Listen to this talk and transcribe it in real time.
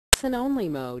listen-only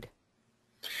mode.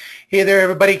 Hey there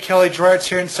everybody, Gerards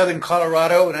here in Southern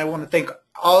Colorado, and I want to thank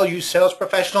all you sales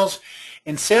professionals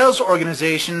and sales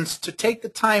organizations to take the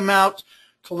time out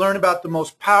to learn about the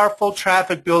most powerful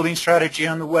traffic building strategy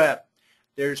on the web.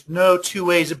 There's no two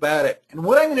ways about it. And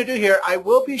what I'm going to do here, I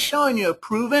will be showing you a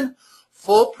proven,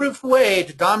 foolproof way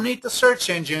to dominate the search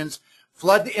engines,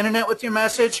 flood the internet with your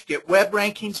message, get web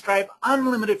rankings, drive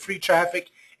unlimited free traffic,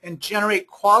 and generate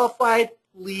qualified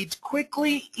leads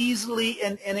quickly, easily,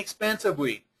 and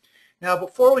inexpensively. Now,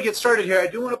 before we get started here, I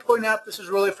do want to point out this is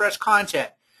really fresh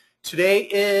content. Today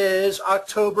is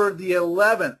October the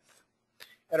 11th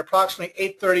at approximately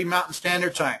 8:30 Mountain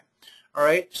Standard Time. All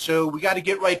right, so we got to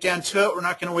get right down to it. We're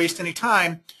not going to waste any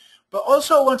time. But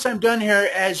also, once I'm done here,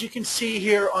 as you can see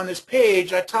here on this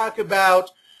page, I talk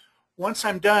about once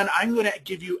I'm done, I'm going to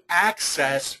give you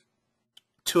access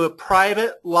to a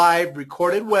private, live,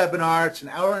 recorded webinar. It's an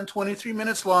hour and 23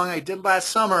 minutes long. I did last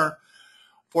summer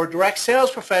for direct sales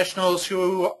professionals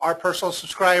who are personal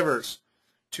subscribers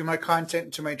to my content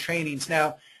and to my trainings.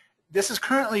 Now, this is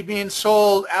currently being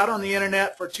sold out on the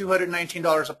internet for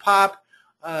 $219 a pop.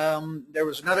 There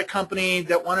was another company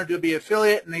that wanted to be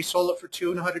affiliate, and they sold it for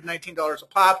 $219 a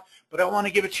pop, but I want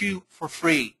to give it to you for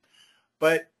free.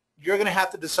 But you're going to have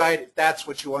to decide if that's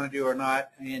what you want to do or not,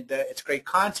 and it's great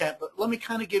content, but let me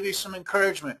kind of give you some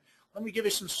encouragement. Let me give you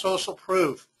some social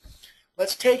proof.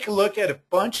 Let's take a look at a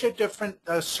bunch of different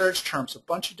search terms, a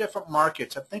bunch of different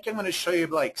markets. I think I'm going to show you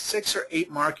like 6 or 8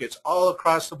 markets all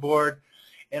across the board,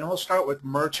 and we'll start with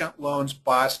Merchant Loans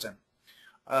Boston.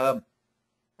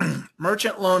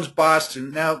 Merchant Loans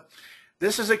Boston. Now,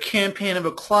 this is a campaign of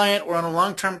a client. We're on a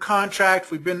long-term contract.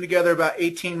 We've been together about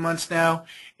 18 months now,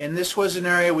 and this was an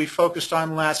area we focused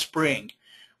on last spring.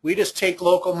 We just take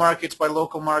local markets by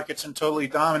local markets and totally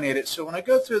dominate it. So when I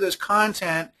go through this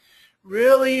content,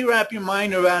 really wrap your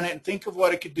mind around it and think of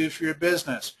what it could do for your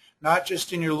business, not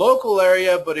just in your local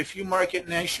area, but if you market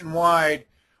nationwide,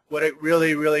 what it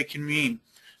really can mean.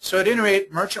 So at any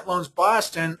rate, Merchant Loans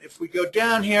Boston, if we go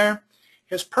down here,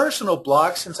 his personal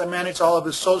blog, since I manage all of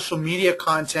his social media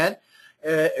content,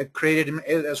 created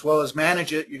as well as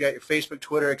manage it, you got your Facebook,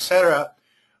 Twitter, etc.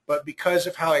 But because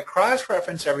of how I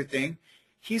cross-reference everything,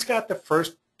 he's got the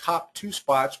first top 2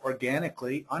 spots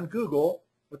organically on Google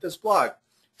with this blog.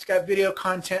 It's got video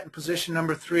content in position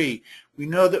number 3. We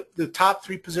know that the top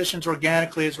 3 positions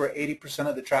organically is where 80%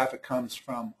 of the traffic comes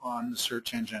from on the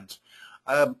search engines.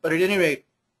 But at any rate,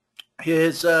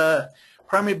 his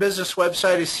primary business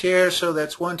website is here, so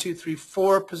that's 1, 2, 3,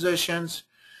 4 positions.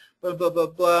 Blah, blah, blah,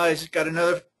 blah. He's got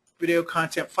another video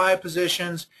content, 5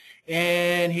 positions,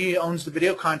 and he owns the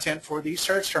video content for these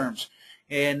search terms.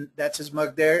 And that's his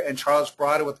mug there. And Charles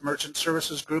Brada with Merchant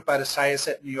Services Group out of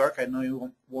Syosset, New York. I know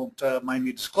you won't mind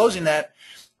me disclosing that.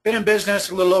 Been in business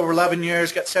a little over 11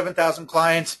 years, got 7,000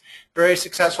 clients, very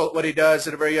successful at what he does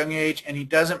at a very young age, and he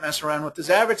doesn't mess around with his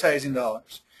advertising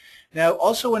dollars. Now,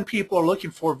 also when people are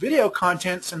looking for video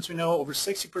content, since we know over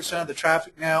 60% of the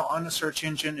traffic now on the search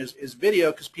engine is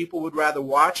video, because people would rather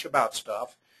watch about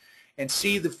stuff and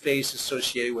see the face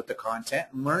associated with the content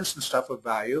and learn some stuff of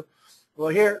value. Well,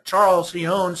 here, Charles, he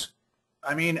owns,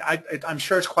 I'm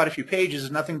sure it's quite a few pages,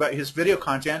 and nothing but his video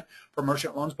content for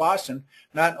Merchant Loans Boston,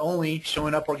 not only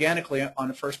showing up organically on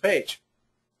the first page.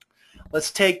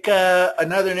 Let's take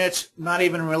another niche, not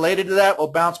even related to that. We'll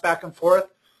bounce back and forth.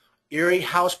 Erie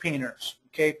House Painters.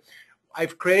 Okay,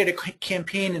 I've created a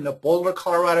campaign in the Boulder,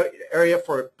 Colorado area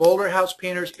for Boulder House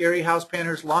Painters, Erie House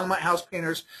Painters, Longmont House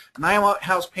Painters, Niwot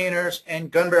House Painters,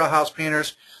 and Gun Barrel House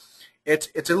Painters.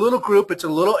 It's a little group, it's a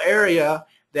little area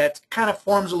that kind of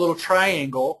forms a little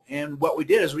triangle, and what we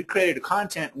did is we created a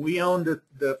content. We owned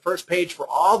the first page for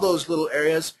all those little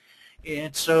areas,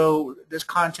 and so this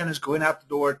content is going out the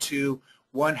door to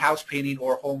one house painting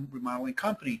or home remodeling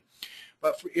company.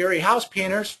 But for Erie House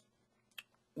Painters,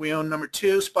 we own number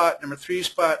 2 spot, number 3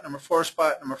 spot, number 4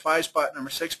 spot, number 5 spot, number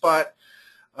 6 spot.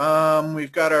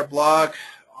 We've got our blog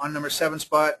on number 7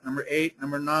 spot, number 8,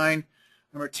 number 9,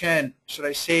 number 10. Should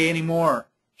I say any more?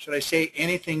 Should I say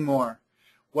anything more?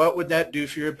 What would that do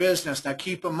for your business? Now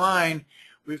keep in mind,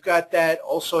 we've got that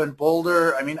also in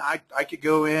Boulder. I could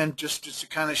go in just to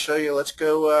kind of show you. Let's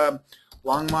go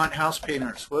Longmont House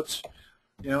Painters. Whoops.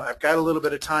 I've got a little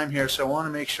bit of time here, so I want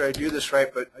to make sure I do this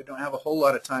right, but I don't have a whole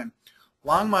lot of time.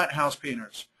 Longmont House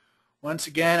Painters. Once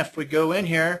again, if we go in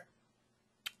here,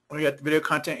 we got the video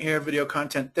content here, video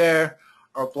content there.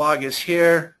 Our blog is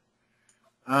here.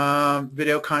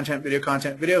 Video content, video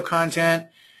content, video content.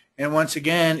 And once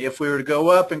again, if we were to go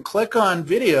up and click on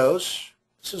videos,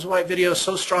 this is why video is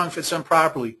so strong if it's done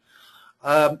properly.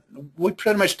 We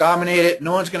pretty much dominate it.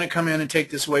 No one's going to come in and take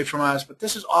this away from us, but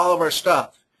this is all of our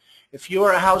stuff. If you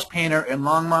are a house painter in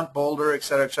Longmont, Boulder, et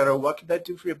cetera, what could that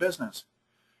do for your business?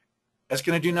 It's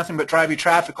going to do nothing but drive you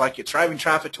traffic like it's driving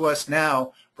traffic to us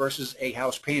now versus a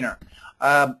house painter.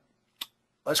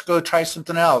 Let's go try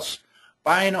something else.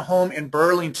 Buying a home in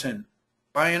Burlington.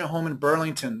 Buying a home in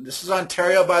Burlington. This is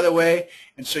Ontario, by the way,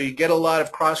 and so you get a lot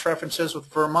of cross-references with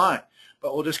Vermont.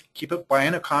 But we'll just keep it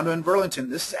buying a condo in Burlington.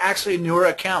 This is actually a newer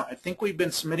account. I think we've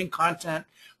been submitting content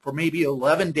for maybe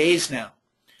 11 days now.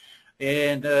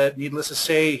 And needless to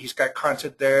say, he's got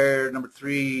content there, number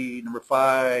 3, number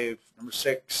 5, number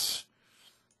 6.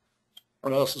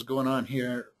 What else is going on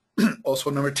here? Also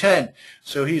number 10.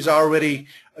 So he's already,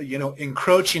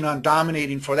 encroaching on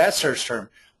dominating for that search term.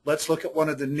 Let's look at one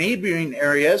of the neighboring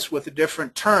areas with a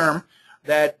different term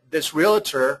that this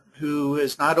realtor, who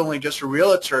is not only just a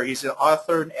realtor, he's an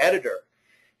author and editor.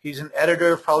 He's an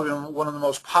editor of probably one of the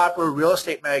most popular real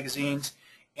estate magazines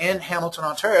in Hamilton,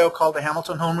 Ontario, called the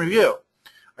Hamilton Home Review.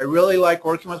 I really like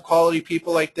working with quality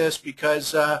people like this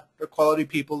because they're quality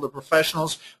people, they're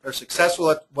professionals, they're successful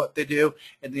at what they do,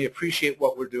 and they appreciate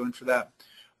what we're doing for them.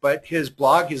 But his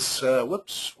blog is,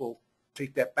 whoops, we'll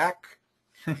take that back.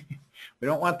 We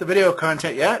don't want the video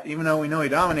content yet, even though we know he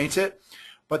dominates it.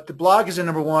 But the blog is in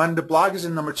number 1, the blog is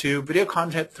in number 2, video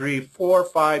content 3, 4,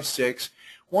 5, 6.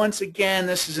 Once again,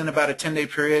 this is in about a 10-day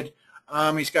period.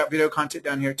 He's got video content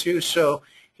down here too, so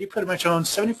he pretty much owns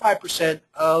 75%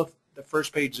 of the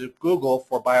first page of Google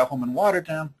for buy a home in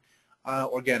Watertown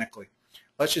organically.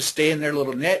 Let's just stay in their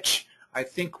little niche. I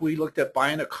think we looked at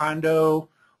buying a condo.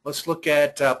 Let's look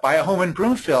at buy a home in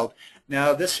Broomfield.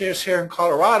 Now this is here in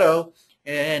Colorado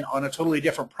and on a totally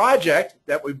different project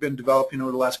that we've been developing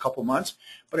over the last couple months.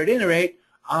 But at any rate,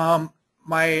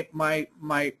 my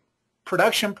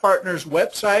production partner's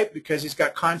website, because he's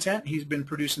got content, he's been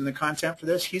producing the content for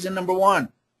this, he's in number 1.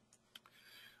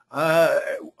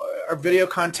 Our video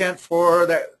content for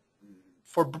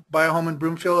buy a home in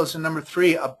Broomfield is in number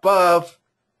 3, above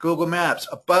Google Maps.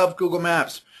 Above Google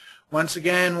Maps. Once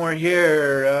again, we're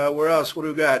here. Where else? What do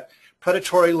we got?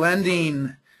 Predatory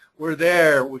lending. We're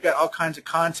there. We've got all kinds of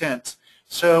content.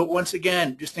 So once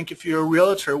again, just think if you're a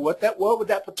realtor, what would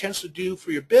that potentially do for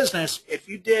your business if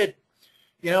you did,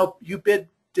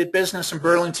 did business in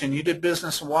Burlington, you did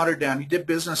business in Watertown, you did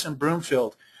business in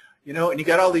Broomfield, and you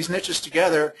got all these niches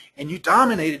together, and you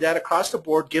dominated that across the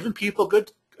board, giving people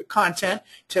good content,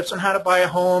 tips on how to buy a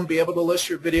home, be able to list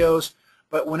your videos.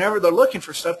 But whenever they're looking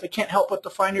for stuff, they can't help but to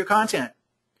find your content.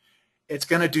 It's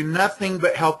going to do nothing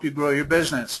but help you grow your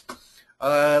business.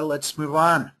 Let's move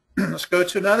on. Let's go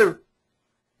to another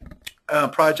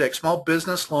project, Small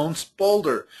Business Loans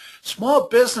Boulder. Small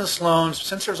business loans,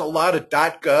 since there's a lot of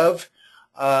 .gov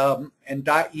and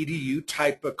 .edu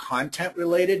type of content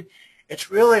related, it's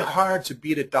really hard to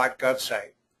beat a .gov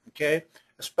site, okay?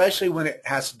 Especially when it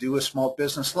has to do with small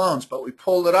business loans, but we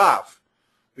pulled it off.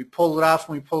 We pulled it off,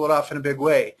 and we pulled it off in a big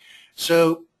way.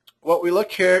 So what we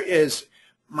look here is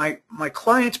my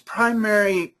client's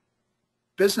primary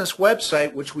business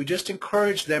website, which we just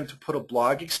encouraged them to put a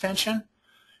blog extension.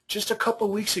 Just a couple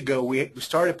of weeks ago, we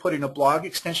started putting a blog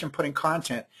extension, putting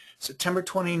content. September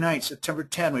 29th, September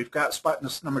 10th, we've got spot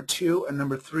number 2 and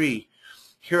number 3.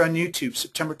 Here on YouTube,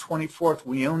 September 24th,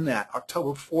 we own that.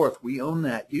 October 4th, we own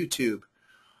that, YouTube.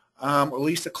 Or at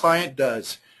least the client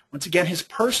does. Once again, his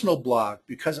personal blog,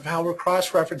 because of how we're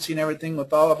cross-referencing everything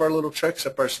with all of our little tricks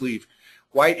up our sleeve.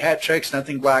 White hat tricks,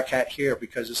 nothing black hat here,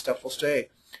 because this stuff will stay.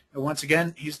 And once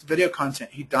again, he's the video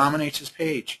content. He dominates his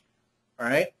page. All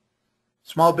right?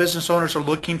 Small business owners are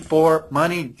looking for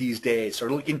money these days.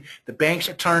 The banks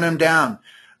are turning them down.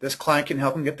 This client can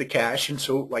help them get the cash. And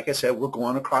so, like I said, we're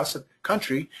going across the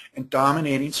country and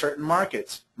dominating certain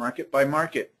markets, market by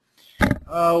market.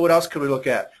 What else could we look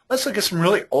at? Let's look at some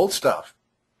really old stuff.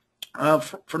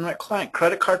 From that client,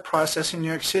 credit card processing in New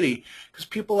York City. Because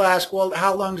people ask, well,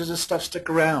 how long does this stuff stick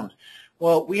around?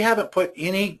 Well, we haven't put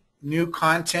any new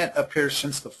content up here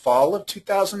since the fall of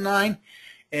 2009.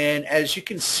 And as you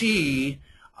can see,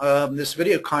 this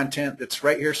video content that's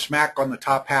right here smack on the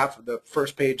top half of the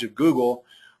first page of Google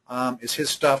is his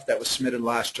stuff that was submitted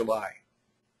last July.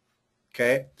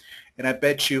 Okay? And I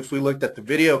bet you if we looked at the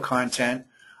video content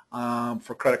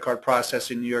for credit card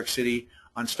processing in New York City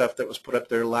on stuff that was put up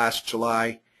there last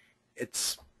July,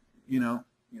 it's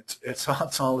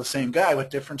all the same guy with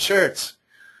different shirts.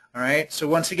 All right? So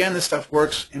once again, this stuff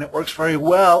works, and it works very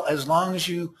well as long as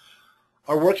you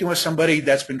are working with somebody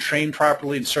that's been trained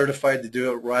properly and certified to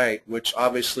do it right, which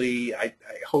obviously I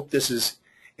hope this is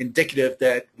indicative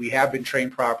that we have been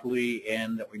trained properly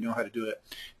and that we know how to do it.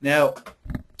 Now,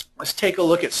 let's take a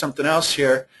look at something else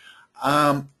here.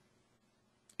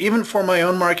 Even for my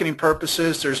own marketing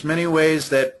purposes, there's many ways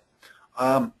that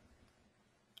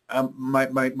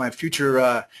my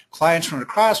future clients run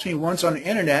across me. One's on the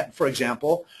internet, for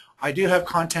example. I do have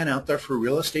content out there for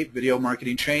real estate video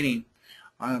marketing training.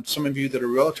 Some of you that are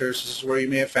realtors, this is where you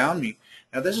may have found me.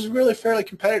 Now this is really fairly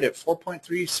competitive,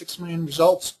 4.36 million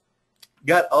results.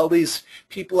 Got all these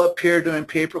people up here doing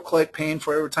pay-per-click, paying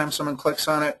for every time someone clicks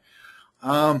on it.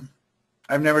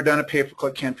 I've never done a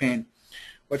pay-per-click campaign.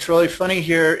 What's really funny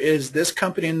here is this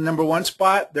company in the #1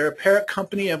 spot. They're a parent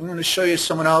company. I'm going to show you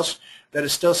someone else that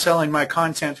is still selling my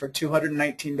content for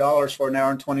 $219 for an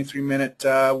hour and 23-minute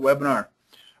webinar.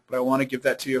 But I want to give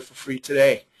that to you for free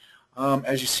today.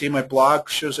 As you see, my blog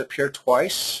shows up here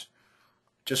twice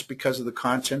just because of the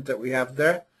content that we have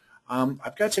there.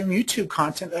 I've got some YouTube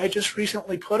content that I just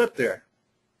recently put up there.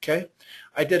 Okay,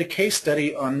 I did a case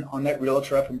study on that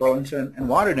realtor up in Burlington and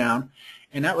Waterdown,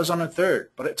 and that was on the 3rd,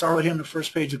 but it's already on the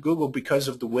first page of Google because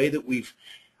of the way that we've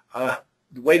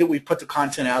put the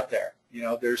content out there. You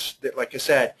know, there's, like I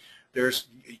said, you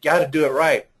got to do it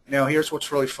right. Now, here's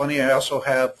what's really funny. I also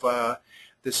have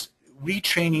this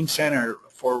retraining center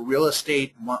for real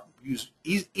estate,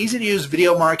 easy to use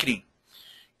video marketing.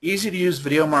 Easy to use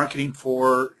video marketing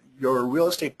for your real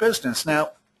estate business.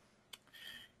 Now,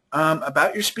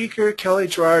 about your speaker, Kelly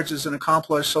Gerards is an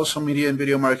accomplished social media and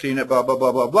video marketing at blah, blah,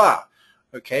 blah, blah, blah.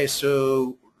 Okay,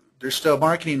 so they're still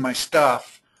marketing my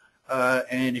stuff.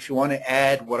 And if you want to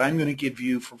add what I'm going to give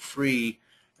you for free,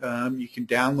 you can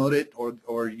download it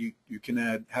or you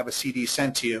can have a CD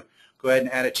sent to you. Go ahead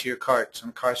and add it to your cart. It's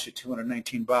going to cost you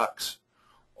 $219.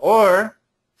 Or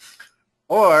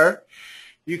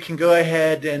you can go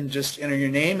ahead and just enter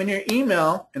your name and your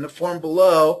email in the form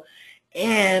below.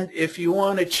 And if you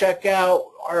want to check out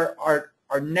our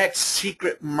next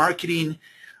secret marketing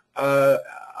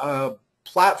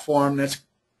platform that's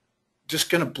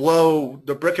just going to blow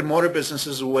the brick and mortar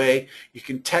businesses away, you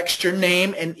can text your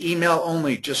name and email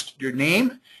only. Just your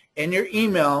name and your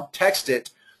email, text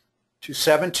it to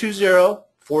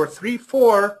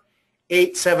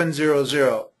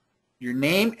 720-434-8700. Your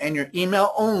name and your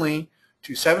email only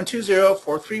to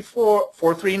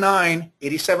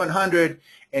 720-439-8700,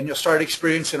 and you'll start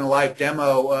experiencing a live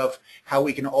demo of how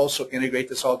we can also integrate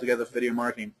this all together with video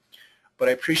marketing. But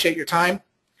I appreciate your time.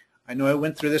 I know I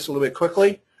went through this a little bit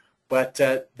quickly, but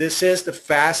this is the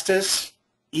fastest,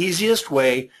 easiest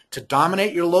way to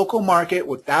dominate your local market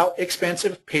without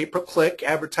expensive pay-per-click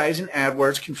advertising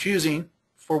AdWords. Confusing,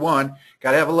 for one.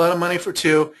 Got to have a lot of money for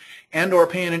two, and or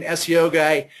paying an SEO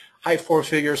guy high 4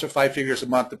 figures or 5 figures a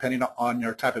month, depending on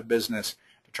your type of business,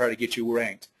 to try to get you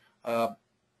ranked. But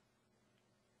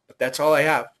that's all I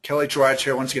have. Kelly Gerards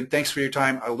here. Once again, thanks for your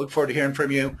time. I look forward to hearing from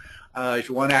you. If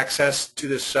you want access to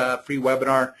this free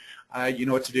webinar, you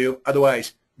know what to do.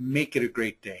 Otherwise, make it a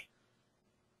great day.